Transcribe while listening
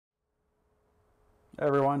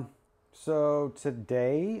Everyone. So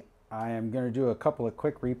today I am going to do a couple of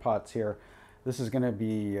quick repots here. This is going to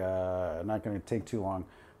be not going to take too long,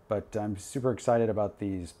 but I'm super excited about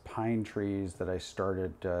these pine trees that I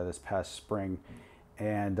started this past spring,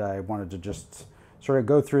 and I wanted to just sort of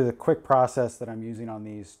go through the quick process that I'm using on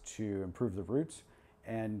these to improve the roots.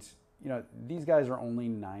 And these guys are only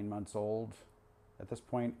 9 months old at this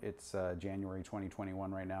point. It's January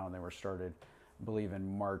 2021 right now, and they were started, I believe,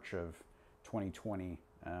 in March of 2020.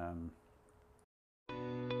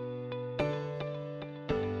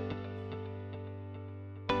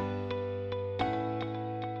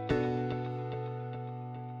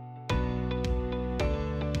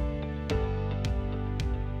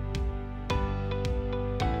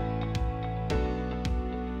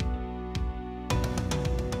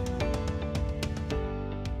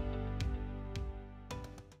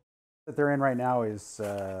 That they're in right now is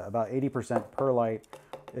about 80% perlite.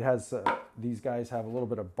 It has these guys have a little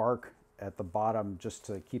bit of bark at the bottom just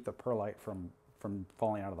to keep the perlite from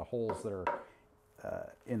falling out of the holes that are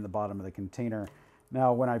in the bottom of the container.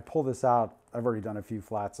 Now, when I pull this out, I've already done a few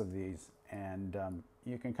flats of these, and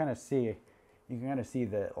you can kind of see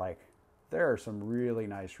that like there are some really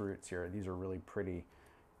nice roots here. These are really pretty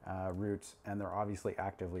roots, and they're obviously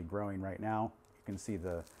actively growing right now. You can see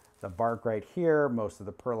the bark right here, most of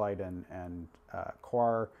the perlite and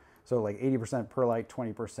coir. So like 80% perlite,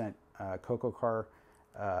 20% cocoa coir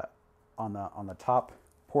on the top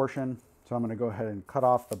portion. So I'm going to go ahead and cut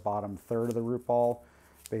off the bottom third of the root ball,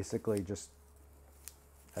 basically just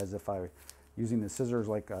as if I using the scissors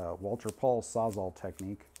like Walter Paul's Sawzall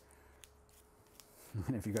technique.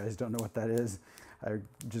 And if you guys don't know what that is, I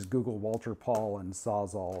just Google Walter Paul and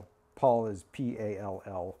Sawzall. Paul is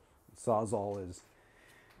P-A-L-L. Sawzall is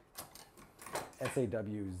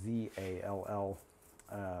S-A-W-Z-A-L-L,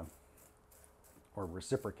 or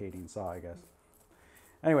reciprocating saw, I guess.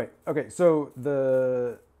 Anyway, okay, so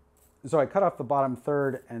I cut off the bottom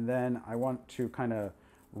third, and then I want to kind of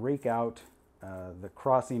rake out the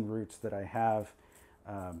crossing roots that I have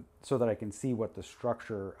so that I can see what the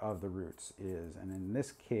structure of the roots is. And in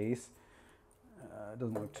this case, it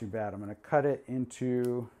doesn't look too bad. I'm going to cut it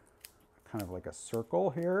into kind of like a circle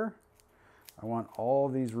here. I want all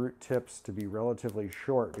of these root tips to be relatively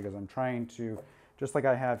short because I'm trying to, just like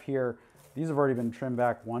I have here, these have already been trimmed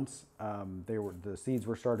back once. The seeds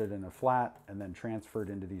were started in a flat and then transferred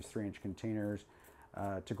into these 3-inch containers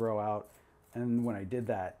to grow out. And when I did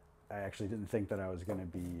that, I actually didn't think that I was going to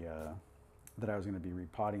be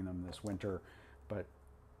repotting them this winter, but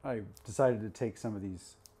I decided to take some of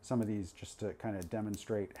these just to kind of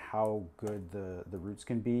demonstrate how good the roots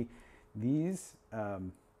can be. These.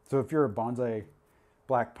 So if you're a bonsai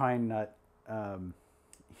black pine nut,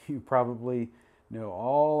 you probably know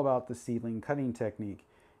all about the seedling cutting technique.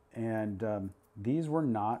 And these were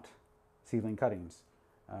not seedling cuttings.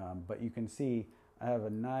 But you can see I have a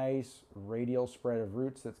nice radial spread of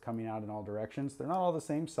roots that's coming out in all directions. They're not all the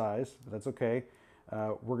same size, but that's okay.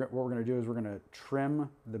 What we're going to do is we're going to trim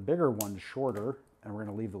the bigger ones shorter, and we're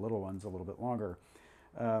going to leave the little ones a little bit longer.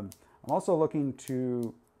 I'm also looking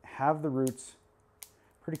to have the roots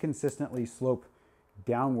pretty consistently slope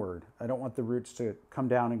downward. I don't want the roots to come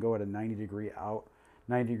down and go at a 90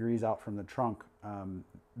 degrees out from the trunk.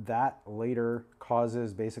 That later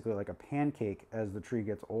causes basically like a pancake as the tree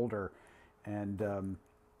gets older. And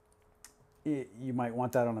you might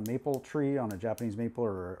want that on a maple tree, on a Japanese maple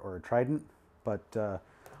or a trident, but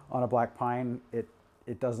on a black pine,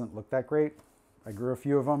 it doesn't look that great. I grew a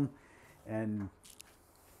few of them, and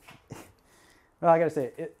well, I gotta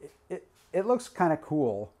say, it looks kind of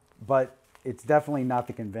cool, but it's definitely not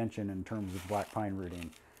the convention in terms of black pine rooting.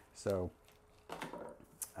 So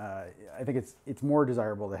I think it's more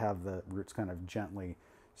desirable to have the roots kind of gently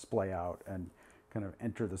splay out and kind of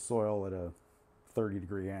enter the soil at a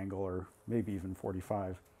 30-degree angle, or maybe even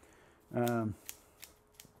 45. So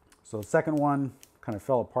the second one kind of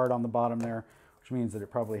fell apart on the bottom there, which means that it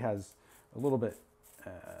probably has a little bit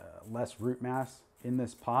less root mass in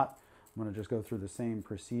this pot. I'm going to just go through the same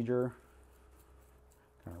procedure,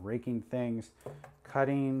 kind of raking things,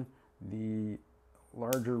 cutting the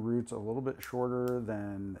larger roots a little bit shorter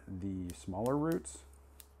than the smaller roots,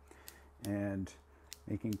 and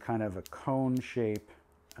making kind of a cone shape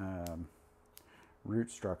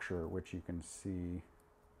root structure, which you can see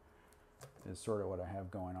is sort of what I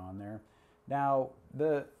have going on there. Now,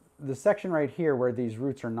 the section right here where these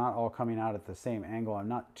roots are not all coming out at the same angle, I'm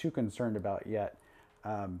not too concerned about yet.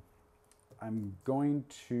 I'm going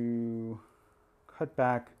to cut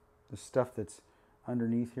back the stuff that's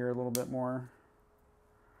underneath here a little bit more.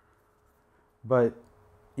 But,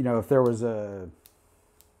 if there was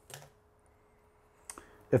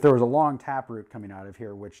if there was a long taproot coming out of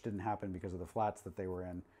here, which didn't happen because of the flats that they were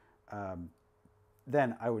in,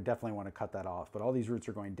 then I would definitely want to cut that off. But all these roots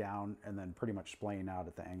are going down and then pretty much splaying out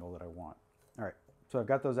at the angle that I want. All right, so I've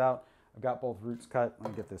got those out. I've got both roots cut.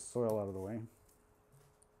 Let me get this soil out of the way.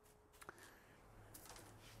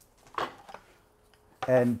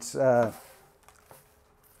 And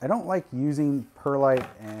I don't like using perlite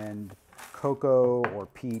and cocoa or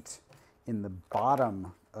peat in the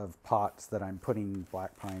bottom of pots that I'm putting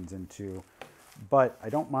black pines into, but I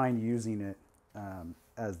don't mind using it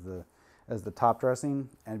as the top dressing.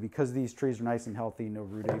 And because these trees are nice and healthy, no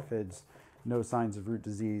root aphids, no signs of root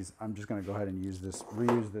disease, I'm just going to go ahead and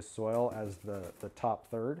reuse this soil as the top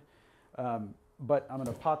third. But I'm going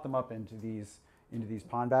to pot them up into these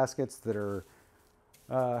pond baskets that are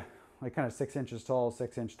like kind of 6 inches tall,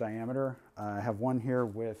 6-inch diameter. I have one here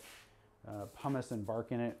with pumice and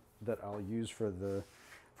bark in it that I'll use for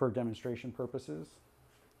demonstration purposes.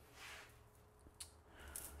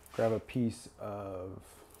 Grab a piece of,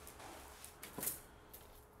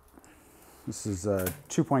 this is a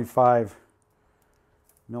 2.5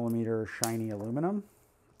 millimeter shiny aluminum,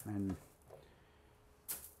 and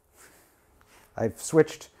I've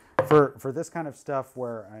switched for this kind of stuff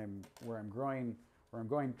where I'm growing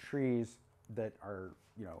trees that are,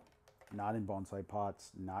 you know, not in bonsai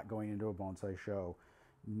pots, not going into a bonsai show,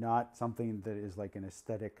 not something that is like an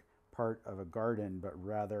aesthetic part of a garden, but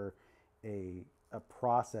rather a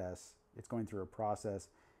process. It's going through a process,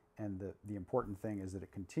 and the important thing is that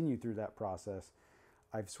it continued through that process.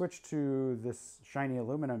 I've switched to this shiny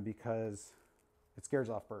aluminum because it scares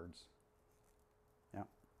off birds. Yeah.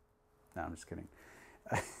 No, I'm just kidding.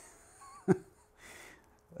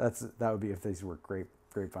 That would be if these were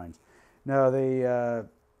grapevines. No,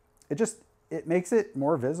 it makes it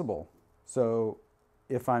more visible. So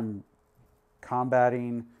if I'm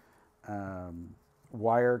combating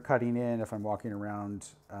wire cutting in, if I'm walking around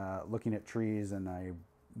looking at trees and I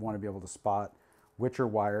want to be able to spot which are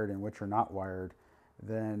wired and which are not wired,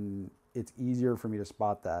 then it's easier for me to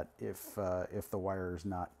spot that if the wire is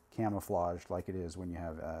not camouflaged like it is when you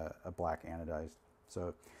have a black anodized.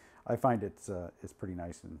 So I find it's pretty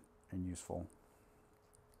nice and useful.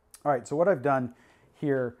 All right, so what I've done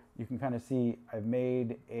here, you can kind of see I've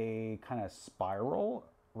made a kind of spiral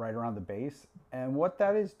right around the base. And what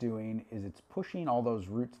that is doing is it's pushing all those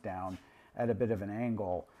roots down at a bit of an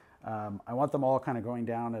angle. I want them all kind of going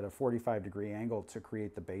down at a 45-degree angle to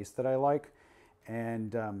create the base that I like.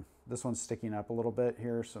 And this one's sticking up a little bit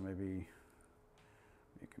here, so maybe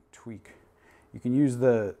you can tweak. You can use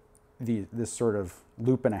this sort of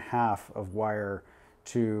loop and a half of wire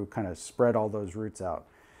to kind of spread all those roots out.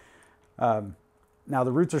 Now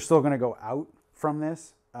the roots are still going to go out from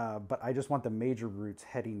this, but I just want the major roots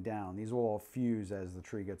heading down. These will all fuse as the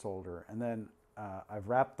tree gets older. And then I've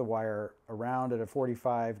wrapped the wire around at a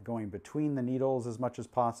 45, going between the needles as much as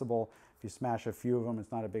possible. If you smash a few of them,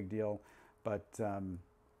 it's not a big deal. But this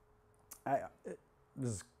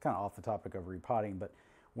is kind of off the topic of repotting, but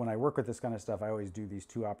when I work with this kind of stuff, I always do these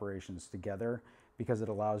two operations together because it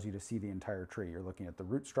allows you to see the entire tree. You're looking at the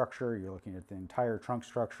root structure, you're looking at the entire trunk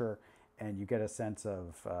structure, and you get a sense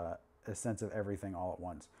of everything all at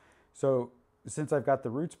once. So since I've got the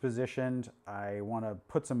roots positioned, I want to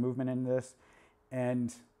put some movement in this,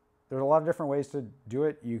 and there's a lot of different ways to do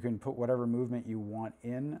it. You can put whatever movement you want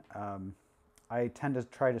in. I tend to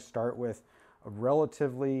try to start with a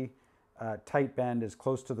relatively tight bend as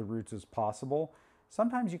close to the roots as possible.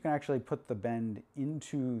 Sometimes you can actually put the bend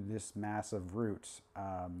into this mass of roots,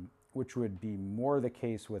 which would be more the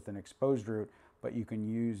case with an exposed root, but you can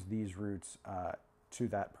use these roots to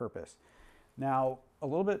that purpose. Now, a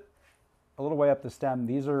little way up the stem,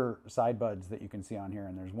 these are side buds that you can see on here,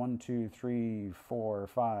 and there's 1, 2, 3, 4,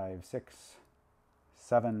 5, 6,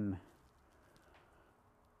 7,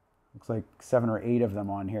 looks like 7 or 8 of them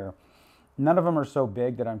on here. None of them are so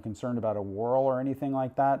big that I'm concerned about a whorl or anything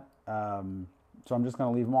like that. So I'm just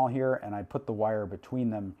going to leave them all here, and I put the wire between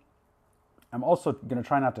them. I'm also going to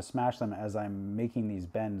try not to smash them as I'm making these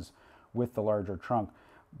bends with the larger trunk.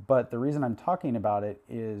 But the reason I'm talking about it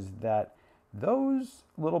is that those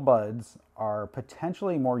little buds are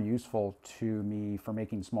potentially more useful to me for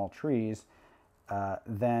making small trees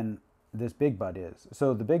than this big bud is.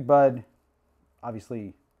 So the big bud,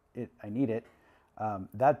 obviously, I need it.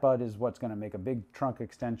 That bud is what's going to make a big trunk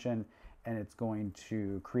extension, and it's going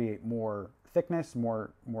to create more thickness,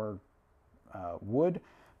 more wood.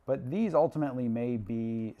 But these ultimately may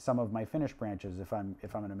be some of my finished branches if I'm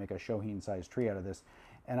going to make a Shohin sized tree out of this.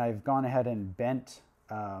 And I've gone ahead and bent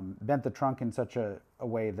the trunk in such a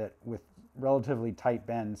way that with relatively tight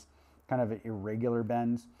bends, kind of irregular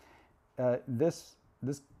bends, this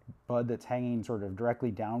this bud that's hanging sort of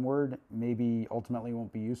directly downward maybe ultimately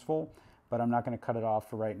won't be useful, but I'm not going to cut it off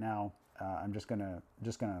for right now. I'm just gonna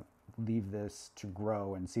leave this to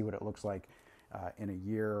grow and see what it looks like in a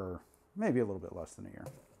year, or maybe a little bit less than a year.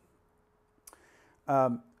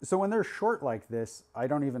 So when they're short like this, I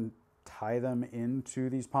don't even tie them into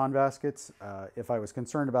these pond baskets. If I was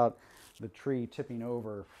concerned about the tree tipping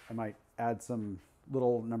over, I might add some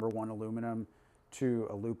little #1 aluminum to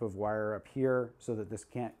a loop of wire up here so that this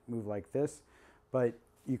can't move like this. But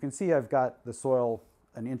you can see I've got the soil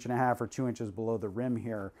 1.5 inches or 2 inches below the rim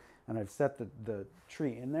here, and I've set the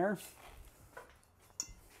tree in there.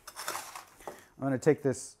 I'm going to take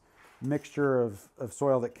this mixture of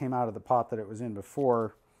soil that came out of the pot that it was in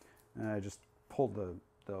before, and I just pulled the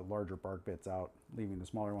larger bark bits out, leaving the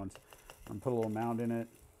smaller ones. And put a little mound in it,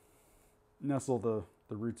 nestle the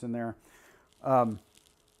roots in there.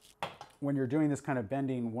 When you're doing this kind of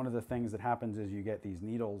bending, one of the things that happens is you get these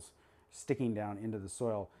needles sticking down into the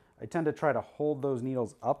soil. I tend to try to hold those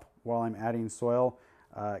needles up while I'm adding soil.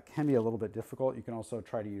 It can be a little bit difficult. You can also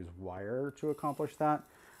try to use wire to accomplish that.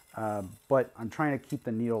 But I'm trying to keep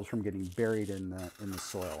the needles from getting buried in the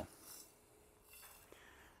soil.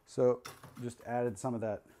 So just added some of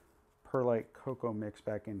that perlite cocoa mix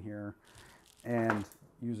back in here, and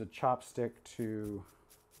use a chopstick to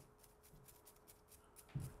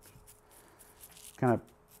kind of,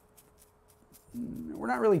 we're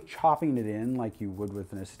not really chopping it in like you would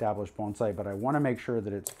with an established bonsai, but I want to make sure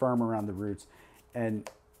that it's firm around the roots and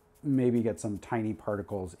maybe get some tiny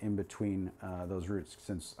particles in between those roots,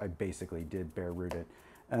 since I basically did bare root it.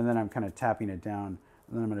 And then I'm kind of tapping it down,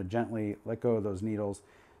 and then I'm going to gently let go of those needles.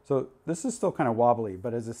 So this is still kind of wobbly,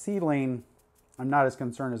 but as a seedling, I'm not as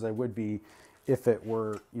concerned as I would be if it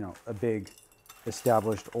were, you know, a big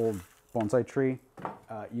established old bonsai tree.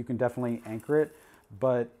 You can definitely anchor it,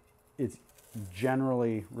 but it's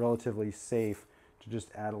generally relatively safe to just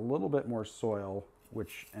add a little bit more soil,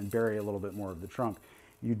 and bury a little bit more of the trunk.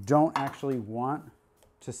 You don't actually want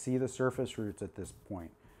to see the surface roots at this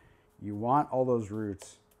point. You want all those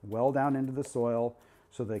roots well down into the soil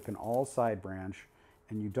so they can all side branch,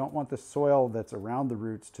 and you don't want the soil that's around the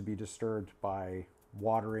roots to be disturbed by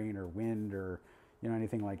watering or wind or, you know,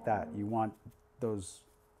 anything like that. You want those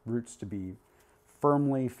roots to be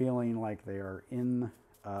firmly feeling like they are in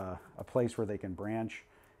a place where they can branch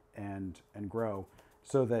and grow,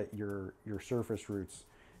 so that your surface roots,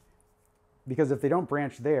 because if they don't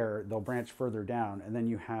branch there, they'll branch further down, and then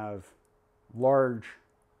you have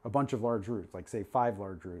a bunch of large roots, like say 5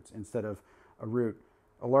 large roots, instead of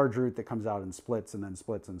a large root that comes out and splits and then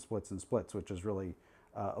splits and splits and splits, which is really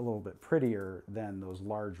a little bit prettier than those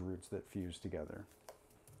large roots that fuse together.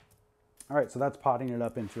 All right, so that's potting it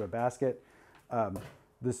up into a basket.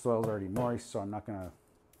 This soil is already moist, so I'm not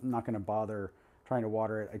gonna bother trying to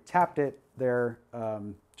water it. I tapped it there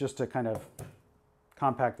just to kind of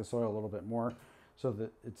compact the soil a little bit more, so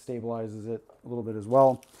that it stabilizes it a little bit as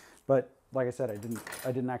well. But like I said, I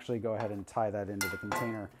didn't actually go ahead and tie that into the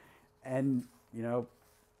container. And you know,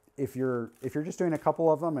 if you're just doing a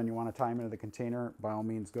couple of them and you want to tie them into the container, by all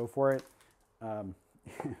means go for it.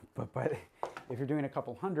 But if you're doing a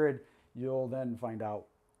couple hundred, you'll then find out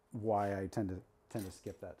why I tend to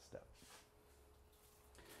skip that step.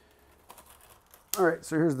 All right,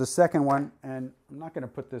 so here's the second one, and I'm not going to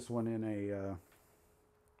put this one in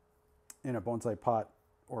a bonsai pot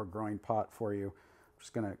or growing pot for you. I'm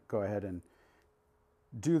just going to go ahead and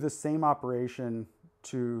do the same operation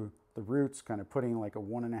to the roots, kind of putting like a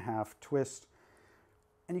 1.5 twist.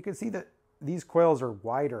 And you can see that these coils are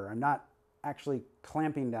wider. I'm not actually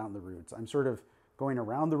clamping down the roots. I'm sort of going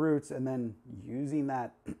around the roots and then using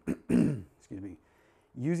that, excuse me,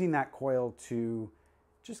 using that coil to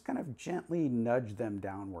just kind of gently nudge them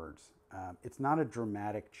downwards. It's not a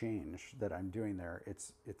dramatic change that I'm doing there.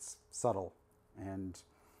 It's subtle, and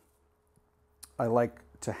I like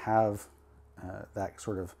to have that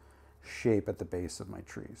sort of shape at the base of my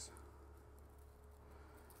trees.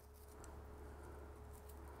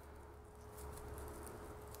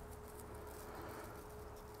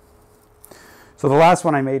 So the last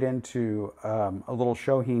one I made into a little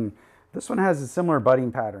shohin. This one has a similar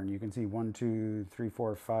budding pattern. You can see 1, 2, 3,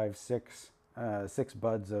 4, 5, 6, 6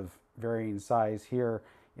 buds of varying size here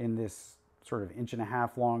in this sort of 1.5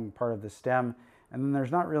 inch long part of the stem. And then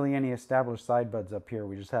there's not really any established side buds up here.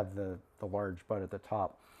 We just have the large bud at the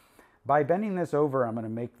top. By bending this over, I'm going to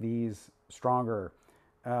make these stronger.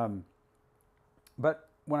 But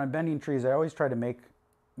when I'm bending trees, I always try to make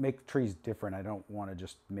trees different. I don't want to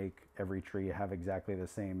just make every tree have exactly the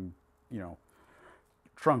same, you know,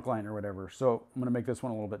 trunk line or whatever. So I'm going to make this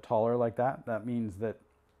one a little bit taller like that. That means that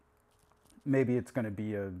maybe it's going to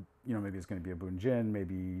be a, maybe it's going to be a bunjin.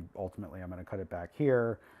 Maybe ultimately I'm going to cut it back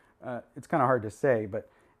here. It's kind of hard to say, but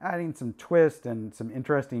adding some twist and some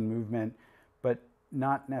interesting movement, but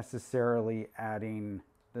not necessarily adding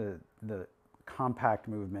the compact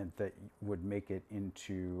movement that would make it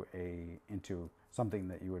into something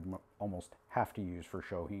that you would almost have to use for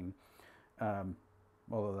shohin.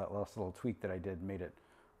 Although that last little tweak that I did made it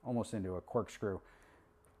almost into a corkscrew.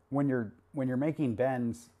 When you're making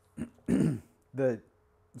bends, the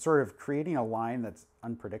sort of creating a line that's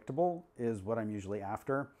unpredictable is what I'm usually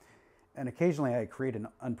after. And occasionally I create an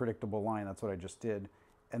unpredictable line, that's what I just did,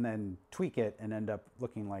 and then tweak it and end up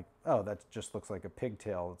looking like, oh, that just looks like a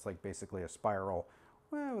pigtail. It's like basically a spiral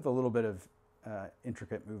with a little bit of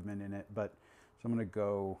intricate movement in it. But so I'm going to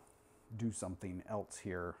go do something else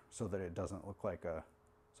here so that it doesn't look like a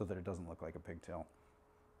pigtail.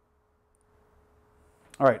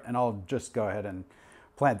 All right, and I'll just go ahead and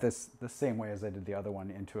plant this the same way as I did the other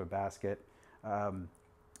one into a basket.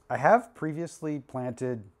 I have previously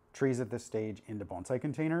planted trees at this stage into bonsai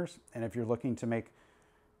containers, and if you're looking to make,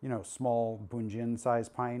 small bunjin size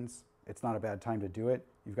pines, it's not a bad time to do it.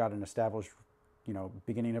 You've got an established,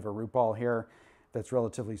 beginning of a root ball here that's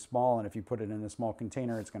relatively small, and if you put it in a small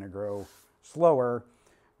container, it's going to grow slower,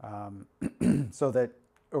 so that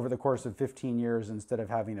over the course of 15 years, instead of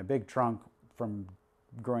having a big trunk from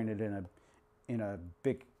growing it in a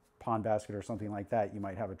big pond basket or something like that, you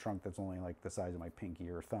might have a trunk that's only like the size of my pinky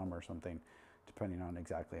or thumb or something, depending on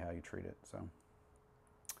exactly how you treat it. So,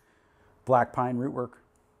 black pine root work.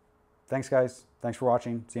 Thanks, guys. Thanks for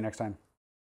watching. See you next time.